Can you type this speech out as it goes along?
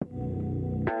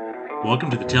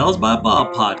Welcome to the Tales by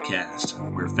Bob podcast.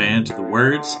 We're fans of the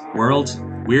words, worlds,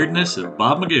 weirdness of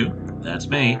Bob Magoo, that's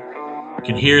me,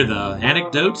 can hear the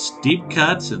anecdotes, deep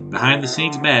cuts, and behind the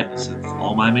scenes madness of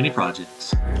all my many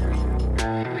projects.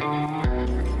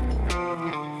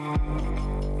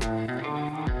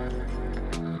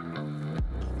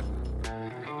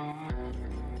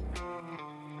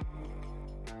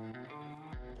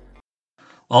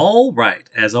 All right,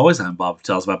 as always, I'm Bob from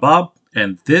Tales by Bob,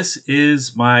 and this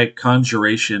is my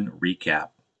CONjuration Recap.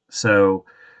 So,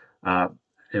 uh,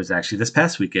 it was actually this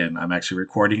past weekend. I'm actually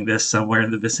recording this somewhere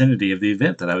in the vicinity of the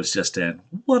event that I was just in.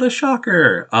 What a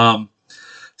shocker!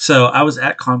 So I was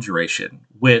at CONjuration,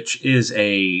 which is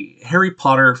a Harry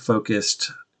Potter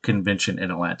focused convention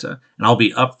in Atlanta. And I'll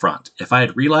be upfront. If I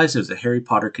had realized it was a Harry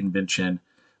Potter convention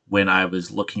when I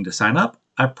was looking to sign up,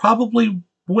 I probably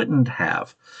wouldn't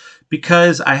have.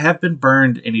 Because I have been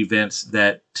burned in events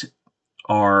that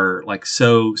are like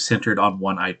so centered on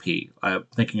one IP. I'm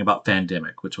thinking about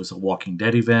Fandemic, which was a Walking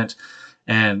Dead event,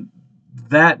 and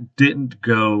that didn't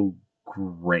go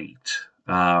great.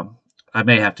 I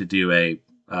may have to do a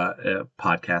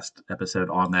podcast episode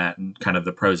on that and kind of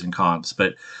the pros and cons.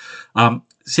 But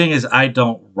seeing as I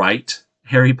don't write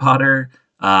Harry Potter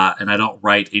and I don't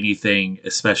write anything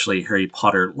especially Harry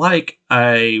Potter like,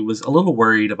 I was a little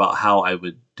worried about how I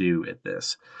would do at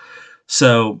this.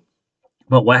 So,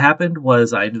 but what happened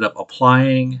was I ended up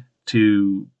applying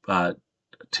to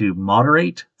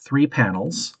moderate 3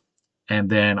 panels, and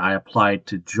then I applied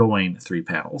to join 3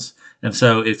 panels. And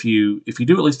so if you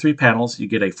do at least 3 panels, you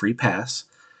get a free pass.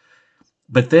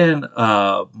 But then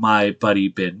my buddy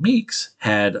Ben Meeks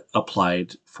had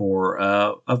applied for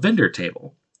a vendor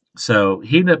table. So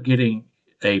he ended up getting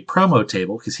a promo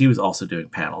table because he was also doing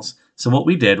panels. So what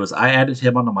we did was I added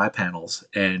him onto my panels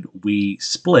and we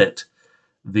split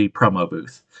the promo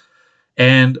booth.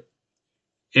 And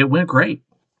it went great.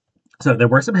 So there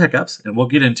were some hiccups and we'll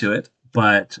get into it.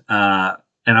 But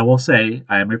and I will say,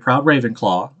 I am a proud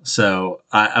Ravenclaw, so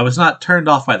I was not turned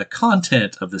off by the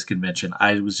content of this convention.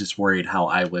 I was just worried how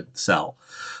I would sell.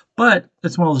 But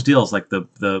it's one of those deals, like the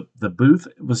booth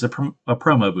was a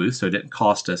promo booth, so it didn't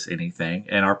cost us anything,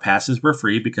 and our passes were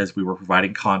free because we were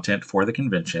providing content for the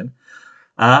convention.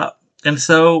 And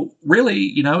so,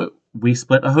 really, we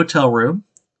split a hotel room.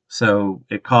 So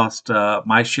it cost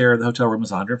my share of the hotel room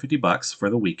was $150 for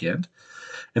the weekend,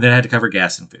 and then I had to cover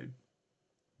gas and food,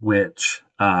 which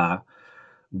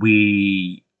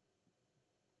we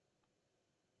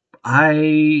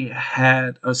we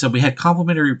had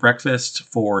complimentary breakfast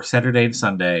for Saturday and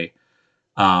Sunday.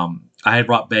 I had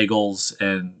brought bagels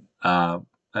and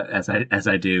as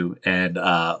I do, and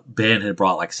Ben had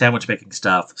brought like sandwich making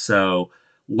stuff. So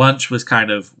lunch was kind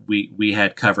of we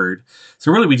had covered.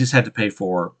 So really we just had to pay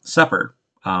for supper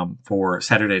for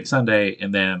Saturday and Sunday,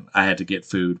 and then I had to get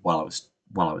food while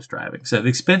I was driving. So the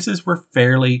expenses were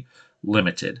fairly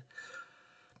limited.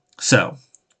 So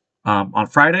on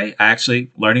Friday, I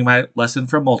actually learning my lesson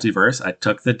from Multiverse. I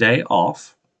took the day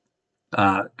off,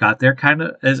 got there kind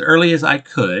of as early as I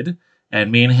could,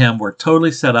 and me and him were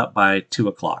totally set up by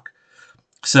 2:00.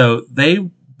 So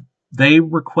they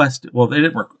requested. Well, they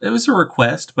didn't. It was a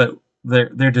request, but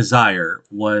their desire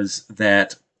was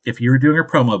that if you were doing a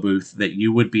promo booth, that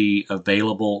you would be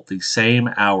available the same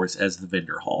hours as the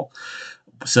vendor hall.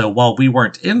 So while we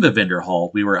weren't in the vendor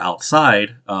hall, we were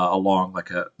outside along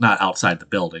not outside the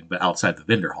building, but outside the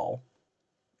vendor hall.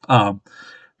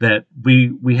 That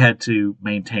we had to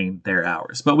maintain their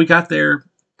hours. But we got there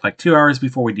like 2 hours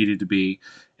before we needed to be,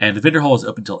 and the vendor hall was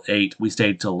open till 8. We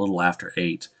stayed till a little after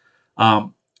 8.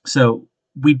 So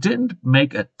we didn't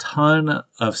make a ton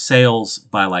of sales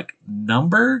by like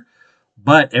number,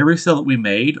 but every sale that we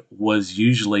made was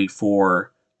usually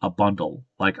for a bundle.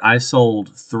 Like I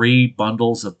sold 3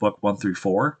 bundles of book 1 through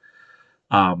 4,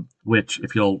 which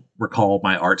if you'll recall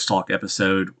my Arts Talk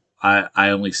episode, I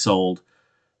only sold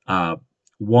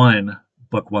 1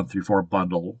 book 1 through 4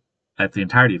 bundle at the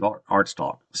entirety of Arts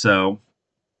Talk. So,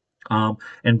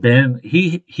 and Ben,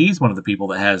 he's one of the people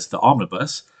that has the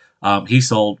omnibus. He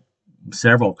sold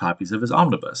several copies of his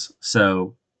omnibus.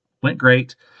 So went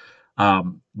great.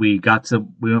 We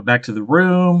went back to the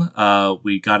room.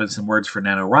 We got in some words for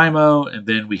NaNoWriMo, and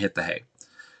then we hit the hay.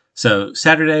 So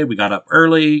Saturday, we got up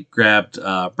early, grabbed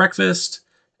breakfast,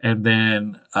 and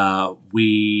then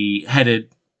we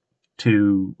headed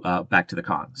back to the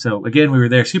con. So again, we were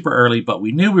there super early, but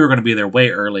we knew we were going to be there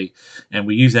way early, and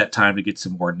we used that time to get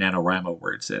some more NaNoWriMo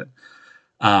words in.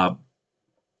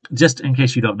 Just in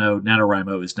case you don't know,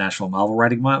 NaNoWriMo is National Novel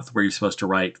Writing Month, where you're supposed to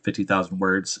write 50,000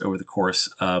 words over the course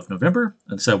of November.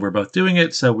 And so we're both doing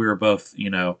it. So we were both,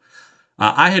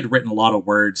 I had written a lot of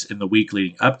words in the week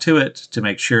leading up to it to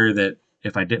make sure that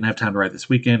if I didn't have time to write this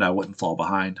weekend, I wouldn't fall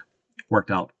behind.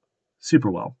 Worked out super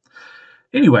well.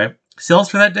 Anyway, sales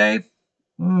for that day,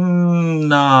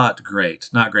 not great.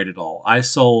 Not great at all. I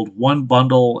sold one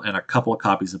bundle and a couple of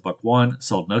copies of book one,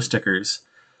 sold no stickers.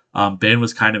 Ben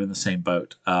was kind of in the same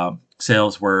boat.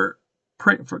 Sales were,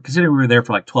 considering we were there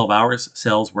for like 12 hours,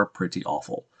 sales were pretty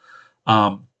awful.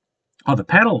 On the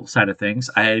panel side of things,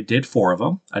 I did 4 of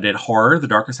them. I did Horror, The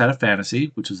Darker Side of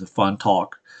Fantasy, which was a fun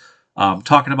talk,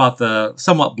 talking about the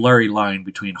somewhat blurry line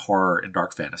between horror and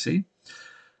dark fantasy.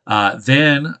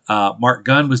 Then Mark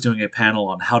Gunn was doing a panel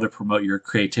on how to promote your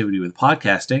creativity with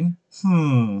podcasting.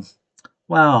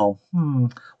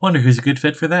 Wonder who's a good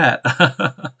fit for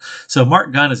that. So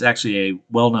Mark Gunn is actually a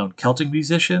well-known Celtic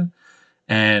musician,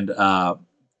 and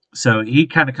so he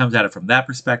kind of comes at it from that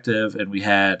perspective. And we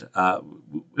had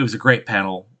it was a great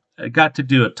panel. I got to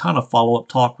do a ton of follow-up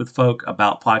talk with folk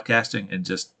about podcasting, and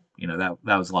just that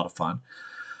was a lot of fun.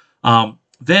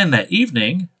 Then that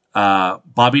evening,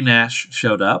 Bobby Nash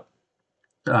showed up.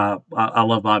 I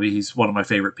love Bobby. He's one of my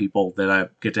favorite people that I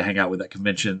get to hang out with at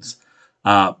conventions.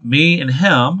 Me and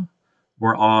him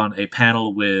were on a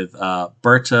panel with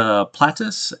Berta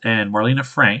Plattis and Marlena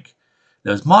Frank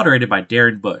that was moderated by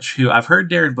Darren Bush, who I've heard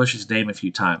Darren Bush's name a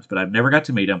few times, but I've never got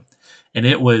to meet him. And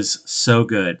it was so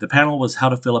good. The panel was how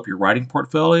to fill up your writing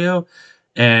portfolio.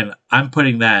 And I'm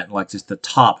putting that in like just the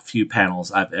top few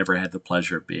panels I've ever had the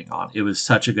pleasure of being on. It was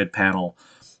such a good panel.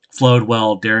 Flowed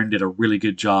well. Darren did a really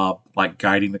good job like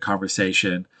guiding the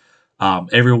conversation.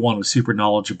 Everyone was super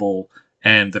knowledgeable,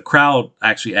 and the crowd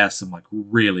actually asked some like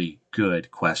really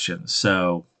good questions.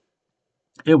 So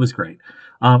it was great.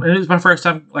 And it was my first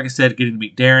time, like I said, getting to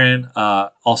meet Darren,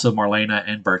 also Marlena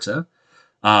and Berta.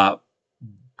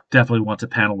 Definitely want to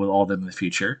panel with all of them in the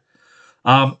future.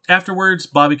 Afterwards,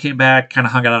 Bobby came back, kind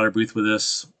of hung out at our booth with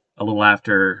us a little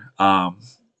after.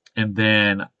 And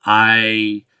then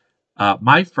my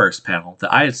first panel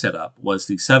that I had set up was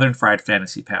the Southern Fried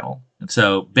Fantasy panel. And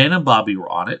so Ben and Bobby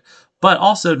were on it, but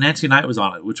also Nancy Knight was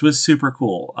on it, which was super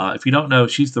cool. If you don't know,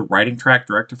 she's the writing track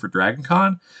director for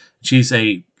DragonCon. She's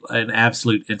an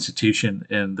absolute institution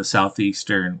in the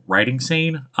Southeastern writing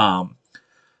scene.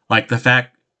 Like the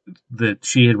fact that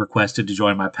she had requested to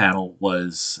join my panel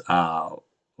was, I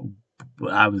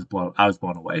was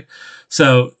blown away.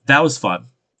 So that was fun.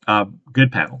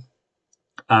 Good panel.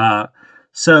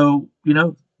 So,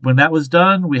 when that was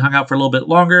done, we hung out for a little bit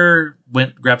longer,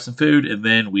 went, grabbed some food, and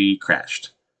then we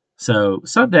crashed. So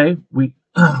Sunday, we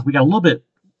got a little bit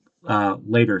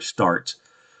later start.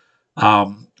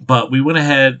 But we went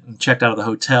ahead and checked out of the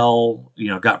hotel,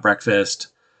 got breakfast,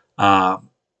 and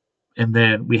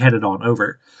then we headed on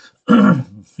over.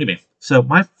 Excuse me. So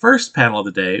my first panel of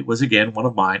the day was, again, one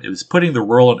of mine. It was putting the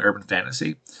rural and urban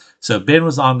fantasy. So Ben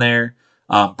was on there.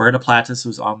 Berta Plattis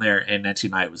was on there, and Nancy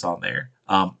Knight was on there.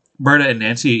 Berta and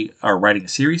Nancy are writing a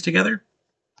series together.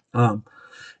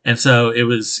 And so it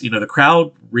was, the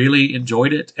crowd really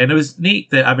enjoyed it. And it was neat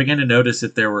that I began to notice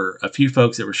that there were a few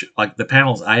folks that were like the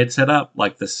panels I had set up,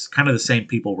 like this kind of the same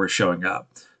people were showing up.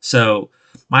 So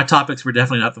my topics were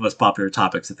definitely not the most popular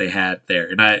topics that they had there.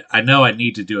 And I know I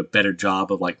need to do a better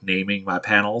job of like naming my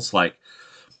panels. Like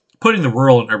putting the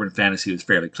rural and urban fantasy was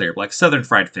fairly clear. But like Southern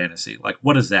Fried Fantasy, like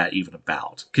what is that even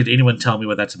about? Could anyone tell me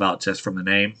what that's about just from the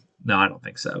name? No, I don't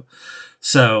think so.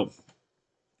 So,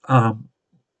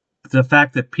 the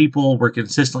fact that people were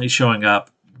consistently showing up,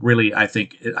 really, I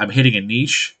think I'm hitting a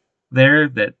niche there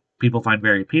that people find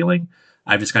very appealing.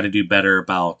 I've just got to do better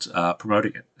about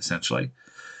promoting it, essentially.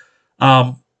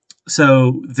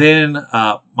 So then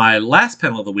my last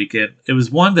panel of the weekend, it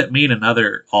was one that me and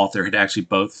another author had actually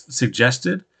both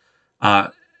suggested,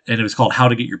 and it was called How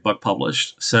to Get Your Book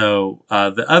Published. So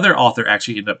the other author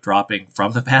actually ended up dropping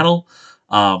from the panel.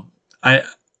 I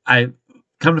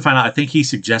come to find out, I think he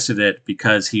suggested it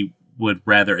because he would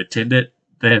rather attend it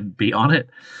than be on it.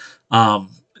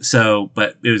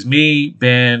 But it was me,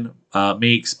 Ben,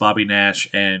 Meeks, Bobby Nash,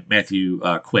 and Matthew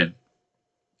Quinn.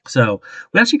 So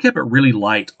we actually kept it really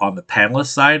light on the panelist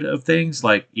side of things.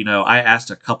 Like, I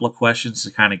asked a couple of questions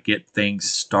to kind of get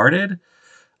things started.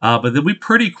 But then we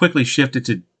pretty quickly shifted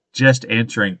to just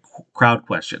answering crowd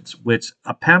questions, which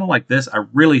a panel like this, I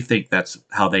really think that's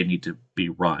how they need to be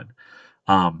run.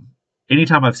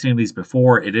 Anytime I've seen these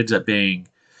before, it ends up being,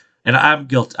 and I've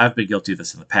been guilty of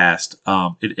this in the past.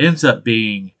 It ends up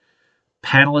being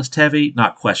panelist heavy,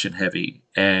 not question heavy.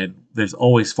 And there's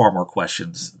always far more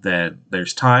questions than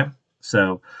there's time.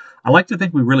 So I like to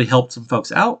think we really helped some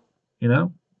folks out.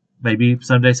 Maybe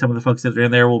someday some of the folks that are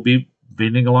in there will be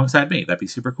vending alongside me. That'd be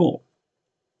super cool.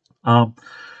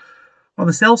 On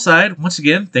the sales side, once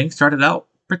again, things started out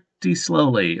pretty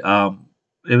slowly.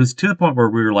 It was to the point where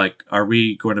we were like, "Are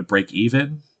we going to break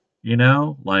even?" You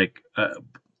know,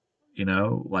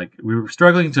 like we were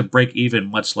struggling to break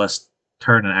even, much less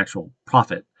turn an actual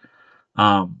profit.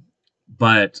 Um,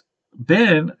 but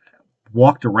Ben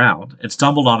walked around and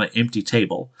stumbled on an empty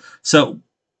table. So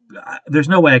there's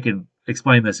no way I can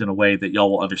explain this in a way that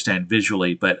y'all will understand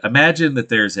visually, but imagine that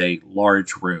there's a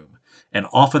large room, and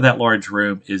off of that large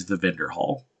room is the vendor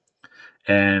hall.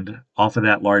 And off of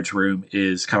that large room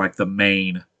is kind of like the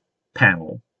main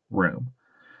panel room.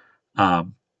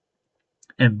 Um,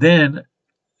 and then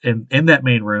in that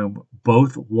main room,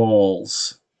 both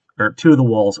walls, or two of the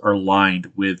walls, are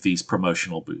lined with these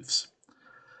promotional booths.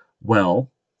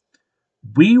 Well,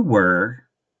 we were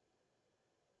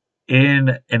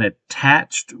in an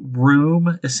attached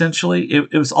room, essentially.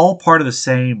 It was all part of the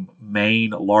same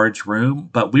main large room,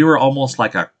 but we were almost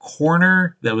like a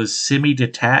corner that was semi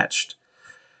detached.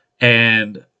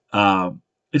 And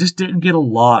it just didn't get a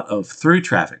lot of through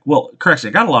traffic. Well, correction,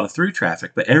 it got a lot of through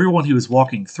traffic, but everyone who was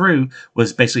walking through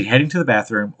was basically heading to the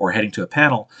bathroom or heading to a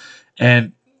panel,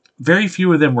 and very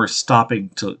few of them were stopping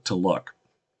to look.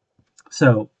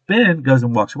 So Ben goes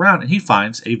and walks around, and he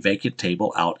finds a vacant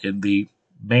table out in the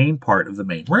main part of the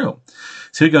main room.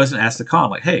 So he goes and asks the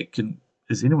con, like, "Hey,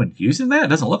 is anyone using that? It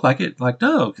doesn't look like it." Like,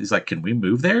 no. He's like, "Can we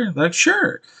move there?" They're like,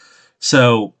 "Sure."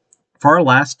 So for our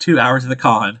last 2 hours of the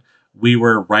con, we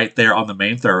were right there on the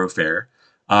main thoroughfare.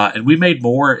 And we made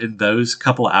more in those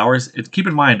couple of hours. And keep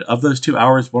in mind, of those 2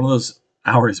 hours, one of those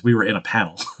hours we were in a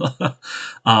panel.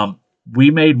 um,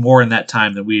 we made more in that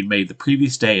time than we had made the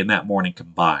previous day and that morning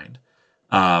combined.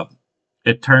 Uh,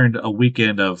 it turned a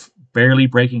weekend of barely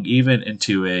breaking even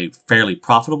into a fairly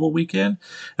profitable weekend.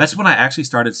 That's when I actually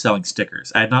started selling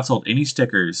stickers. I had not sold any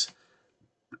stickers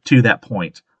to that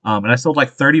point. And I sold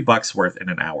like $30 worth in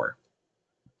an hour.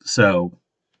 So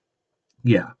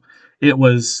yeah, it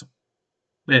was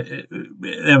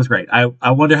it was great.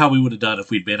 I wonder how we would have done if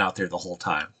we'd been out there the whole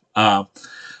time.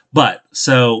 But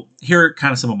so here are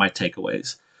kind of some of my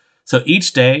takeaways. So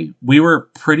each day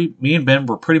me and Ben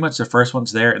were pretty much the first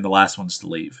ones there and the last ones to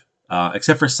leave,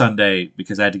 except for Sunday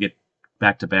because I had to get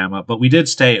back to Bama. But we did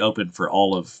stay open for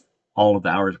all of the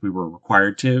hours we were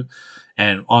required to,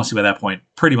 and honestly, by that point,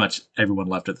 pretty much everyone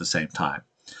left at the same time.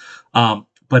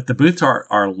 But the booths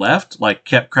are left, like,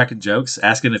 kept cracking jokes,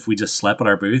 asking if we just slept at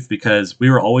our booth because we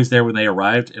were always there when they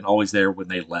arrived and always there when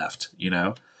they left, you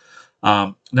know?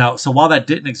 Now, so while that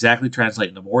didn't exactly translate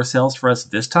into more sales for us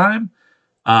this time,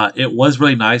 it was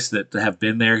really nice to have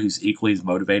been there who's equally as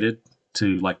motivated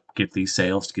to like get these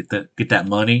sales, to get that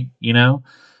money, you know?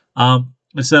 And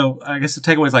so I guess the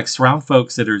takeaway is like surround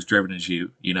folks that are as driven as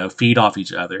you know, feed off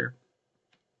each other.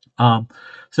 Um,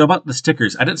 so about the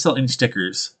stickers, I didn't sell any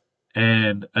stickers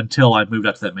and until I moved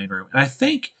out to that main room. And I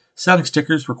think selling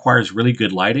stickers requires really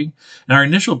good lighting. And our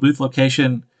initial booth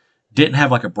location didn't have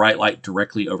like a bright light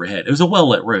directly overhead. It was a well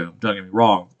lit room, don't get me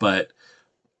wrong, but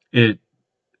it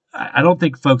I don't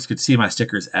think folks could see my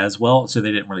stickers as well, so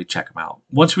they didn't really check them out.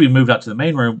 Once we moved out to the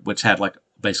main room, which had like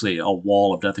basically a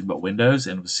wall of nothing but windows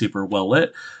and was super well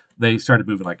lit, they started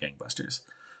moving like gangbusters.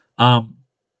 Um,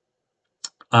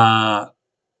 uh,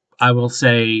 I will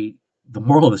say the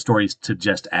moral of the story is to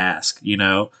just ask, you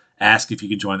know, ask if you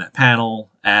can join that panel,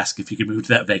 ask if you can move to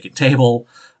that vacant table,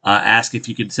 ask if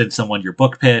you can send someone your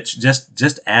book pitch.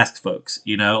 Just ask folks,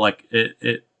 you know, like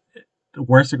the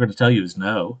worst they're going to tell you is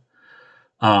no.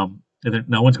 And then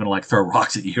no one's going to like throw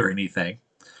rocks at you or anything.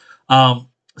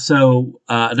 So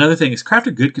another thing is craft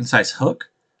a good, concise hook.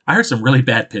 I heard some really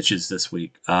bad pitches this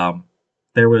week.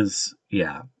 There was,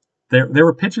 yeah, there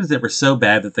were pitches that were so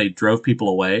bad that they drove people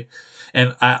away.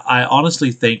 And I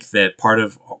honestly think that part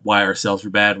of why our sales were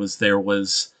bad was there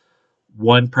was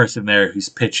one person there whose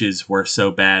pitches were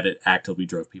so bad it actively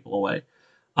drove people away.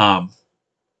 Um,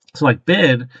 so like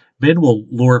Ben will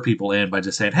lure people in by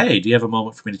just saying, "Hey, do you have a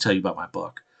moment for me to tell you about my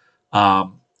book?"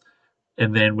 Um,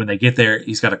 and then when they get there,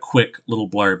 he's got a quick little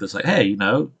blurb that's like, "Hey,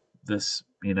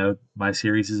 my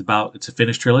series is about, it's a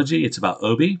finished trilogy. It's about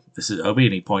Obi. This is Obi."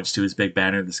 And he points to his big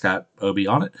banner that's got Obi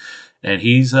on it. And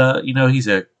he's a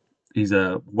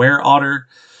were otter,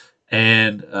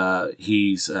 and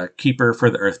he's a keeper for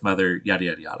the Earth Mother, yada,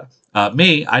 yada, yada.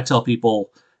 I tell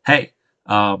people, "Hey,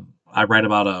 I write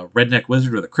about a redneck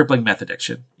wizard with a crippling meth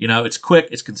addiction. You know, it's quick,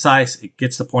 it's concise, it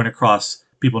gets the point across.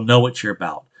 People know what you're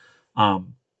about."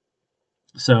 Um,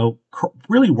 so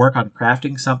really work on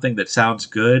crafting something that sounds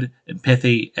good and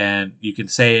pithy, and you can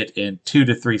say it in 2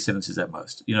 to 3 sentences at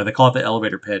most. You know, they call it the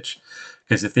elevator pitch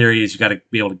because the theory is you got to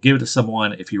be able to give it to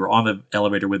someone if you were on the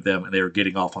elevator with them and they were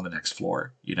getting off on the next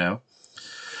floor. You know,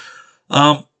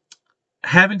 um,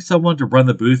 having someone to run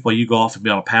the booth while you go off and be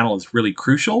on a panel is really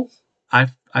crucial. I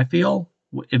feel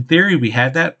in theory we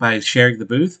had that by sharing the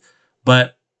booth,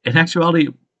 but in actuality,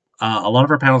 a lot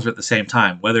of our panels were at the same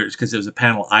time. Whether it's because it was a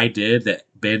panel I did that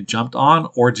Ben jumped on,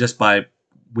 or just by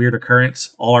weird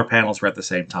occurrence, all our panels were at the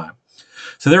same time.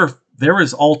 So there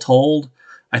was all told,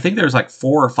 I think there was like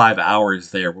 4 or 5 hours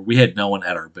there where we had no one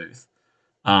at our booth.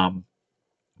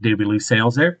 Did we lose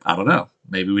sales there? I don't know.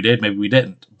 Maybe we did, maybe we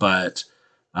didn't. But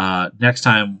next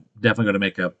time, definitely going to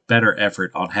make a better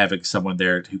effort on having someone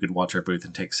there who could watch our booth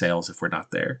and take sales if we're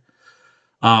not there.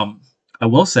 I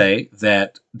will say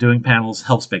that doing panels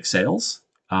helps make sales.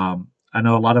 I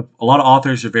know a lot of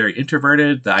authors are very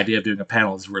introverted. The idea of doing a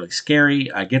panel is really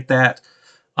scary. I get that.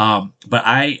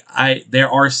 But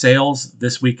there are sales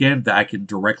this weekend that I can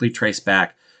directly trace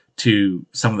back to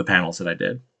some of the panels that I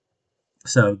did.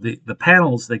 So the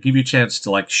panels, they give you a chance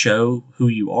to like show who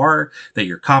you are, that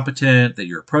you're competent, that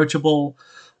you're approachable.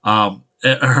 Or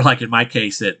like in my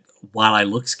case, that while I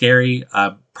look scary,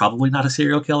 I'm probably not a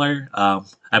serial killer. I'm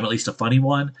at least a funny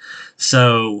one.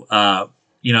 So,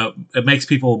 it makes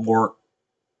people more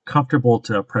comfortable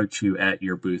to approach you at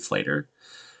your booth later.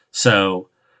 So,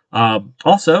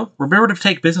 also remember to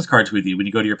take business cards with you when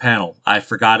you go to your panel. I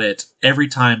forgot it every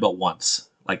time but once.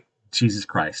 Like, Jesus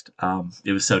Christ.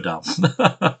 It was so dumb.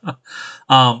 But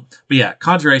yeah,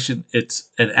 CONjuration, it's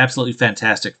an absolutely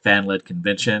fantastic fan-led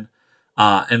convention.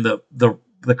 And the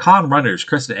con runners,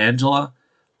 Chris and Angela,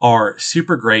 are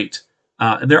super great.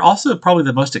 And they're also probably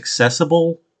the most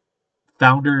accessible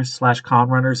founders / con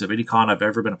runners of any con I've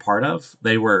ever been a part of.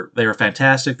 They were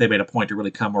fantastic. They made a point to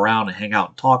really come around and hang out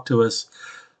and talk to us.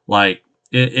 Like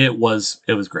it was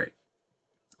great.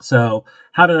 So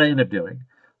how did I end up doing?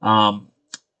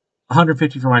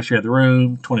 $150 for my share of the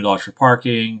room, $20 for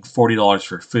parking, $40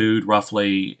 for food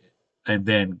roughly, and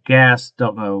then gas.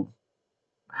 Don't know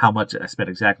how much I spent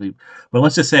exactly, but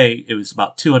let's just say it was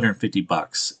about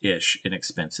 $250 ish in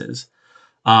expenses.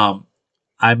 I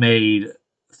made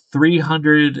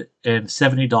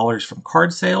 $370 from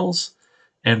card sales,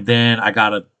 and then I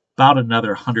got about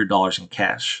another $100 in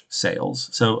cash sales.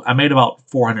 So I made about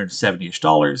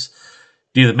 $470-ish.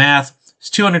 Do the math. It's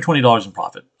 $220 in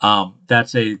profit.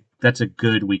 That's a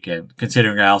good weekend,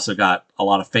 considering I also got a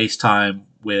lot of FaceTime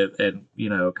with, and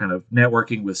kind of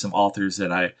networking with some authors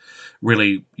that I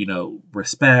really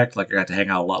respect. Like I got to hang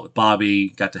out a lot with Bobby,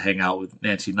 got to hang out with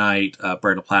Nancy Knight,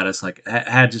 Berta Plattis. Like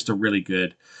had just a really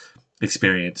good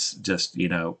experience, just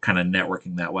kind of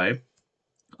networking that way.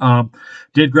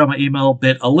 Did grow my email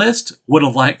bit a list. Would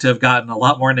have liked to have gotten a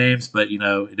lot more names, but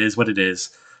it is what it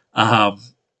is. But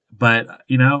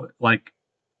like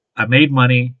I made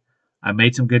money. I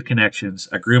made some good connections.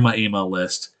 I grew my email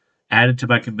list, added to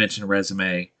my convention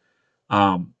resume,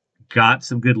 got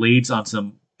some good leads on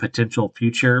some potential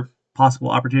future possible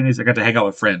opportunities. I got to hang out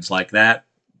with friends like that.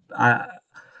 I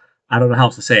don't know how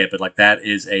else to say it, but like that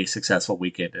is a successful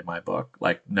weekend in my book.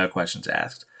 Like no questions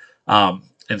asked. And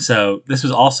so this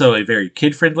was also a very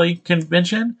kid-friendly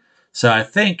convention. So I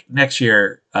think next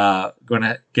year, going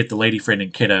to get the lady friend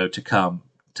and kiddo to come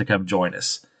join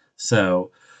us.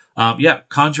 So.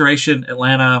 CONjuration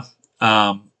Atlanta.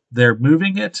 They're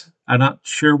moving it. I'm not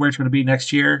sure where it's going to be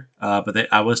next year,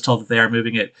 but I was told that they are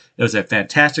moving it. It was a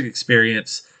fantastic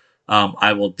experience.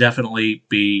 I will definitely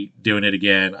be doing it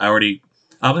again. I already.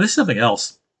 This is something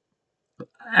else.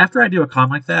 After I do a con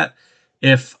like that,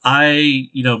 if I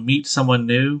meet someone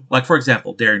new, like for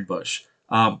example Darren Bush,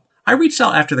 I reached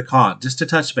out after the con just to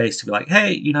touch base to be like,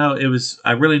 hey,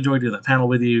 I really enjoyed doing that panel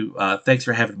with you. Thanks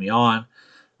for having me on.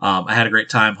 I had a great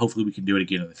time. Hopefully we can do it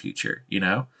again in the future,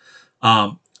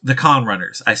 the con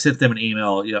runners, I sent them an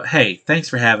email, hey, thanks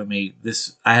for having me.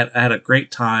 I had a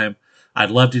great time. I'd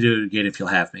love to do it again if you'll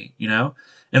have me, and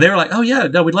they were like, oh yeah,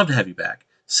 no, we'd love to have you back.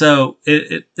 So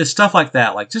it's stuff like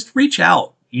that. Like just reach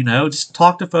out, just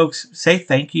talk to folks, say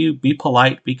thank you, be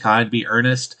polite, be kind, be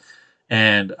earnest.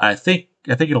 And I think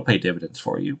it'll pay dividends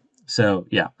for you. So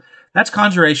yeah, that's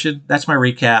CONjuration. That's my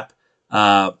recap.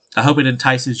 I hope it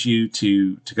entices you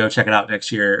to go check it out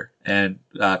next year and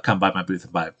come by my booth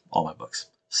and buy all my books.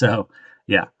 So,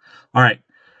 yeah. All right.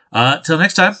 Till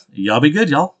next time, y'all be good,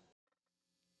 y'all.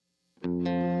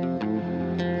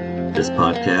 This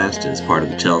podcast is part of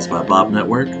the Tales by Bob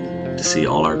network. To see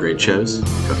all our great shows,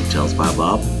 go to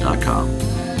talesbybob.com.